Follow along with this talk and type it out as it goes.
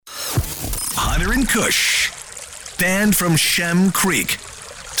Tyler and Kush. Banned from Shem Creek.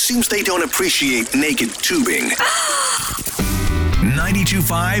 Seems they don't appreciate naked tubing.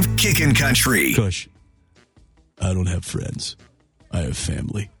 92.5 Kickin' Country. Kush, I don't have friends. I have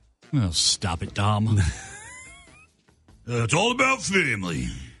family. Oh, stop it, Dom. It's all about family.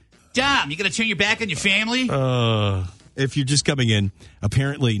 Dom, you going to turn your back on your family? If you're just coming in,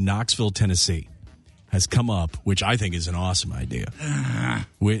 apparently Knoxville, Tennessee has come up, which I think is an awesome idea.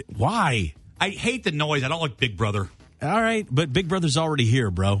 Why? I hate the noise. I don't like Big Brother. All right, but Big Brother's already here,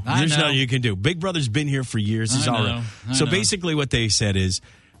 bro. There's nothing you can do. Big Brother's been here for years. He's already. So basically what they said is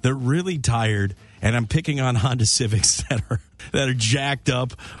they're really tired, and I'm picking on Honda Civics that are jacked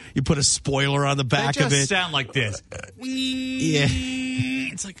up. You put a spoiler on the back of it. They just sound like this. Yeah.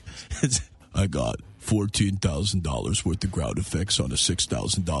 It's like... I got $14,000 worth of ground effects on a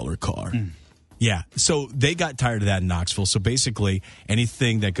 $6,000 car. Yeah, so they got tired of that in Knoxville. So basically,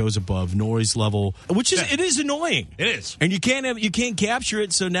 anything that goes above noise level, which is it is annoying. It is, and you can't capture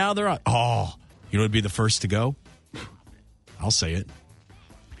it. So now they're oh, you know, what'd be the first to go? I'll say it,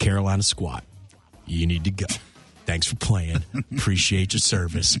 Carolina Squat. You need to go. Thanks for playing. Appreciate your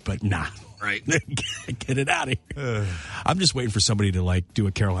service, but nah. Right, get it out of here. I'm just waiting for somebody to like do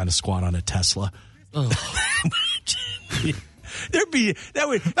a Carolina Squat on a Tesla. That'd be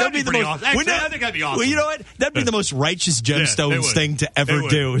the most. Awesome. Actually, I think that'd be awesome. Well, you know what? That'd be the most righteous gemstones thing to ever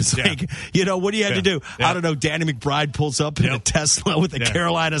do. It's like, you know, what do you have to do? I don't know. Danny McBride pulls up in a Tesla with a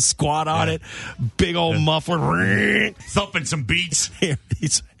Carolina Squat on it, big old muffler, thumping some beats.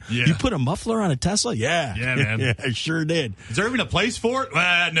 You put a muffler on a Tesla? Yeah, man. Yeah, I sure did. Is there even a place for it?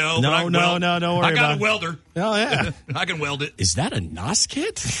 No. No. Don't worry. I got a welder. Oh yeah, I can weld it. Is that a NOS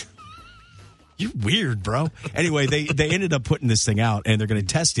kit? You're weird, bro. Anyway, they ended up putting this thing out, and they're going to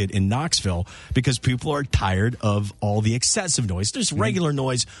test it in Knoxville because people are tired of all the excessive noise. There's regular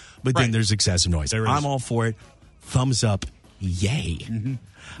noise, but then there's excessive noise. I'm all for it. Thumbs up. Yay.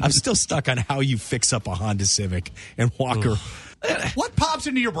 I'm still stuck on how you fix up a Honda Civic and walk her. What pops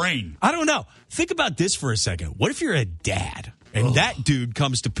into your brain? I don't know. Think about this for a second. What if you're a dad, and that dude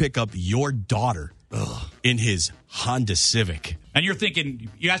comes to pick up your daughter in his Honda Civic? And you're thinking,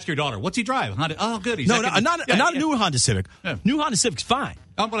 you ask your daughter, what's he drive? Honda. Oh, good. He's not a new Honda Civic. Yeah. New Honda Civic's fine.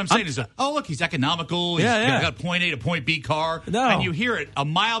 What I'm saying is, look, he's economical. He's got a point A to point B car. No. And you hear it a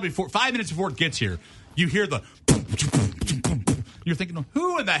mile before, 5 minutes before it gets here. You hear the... You're thinking,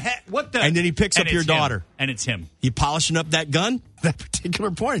 who in the heck? What the? And then he picks up your daughter. And it's him. You polishing up that gun? That particular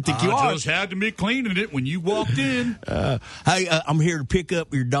point. I think you are. I just had to be cleaning it when you walked in. Hey, I'm here to pick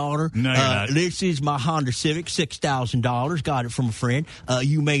up your daughter. No, you're not. This is my Honda Civic, $6,000. Got it from a friend.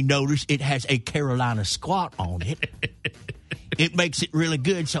 You may notice it has a Carolina Squat on it. It makes it really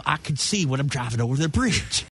good so I can see when I'm driving over the bridge.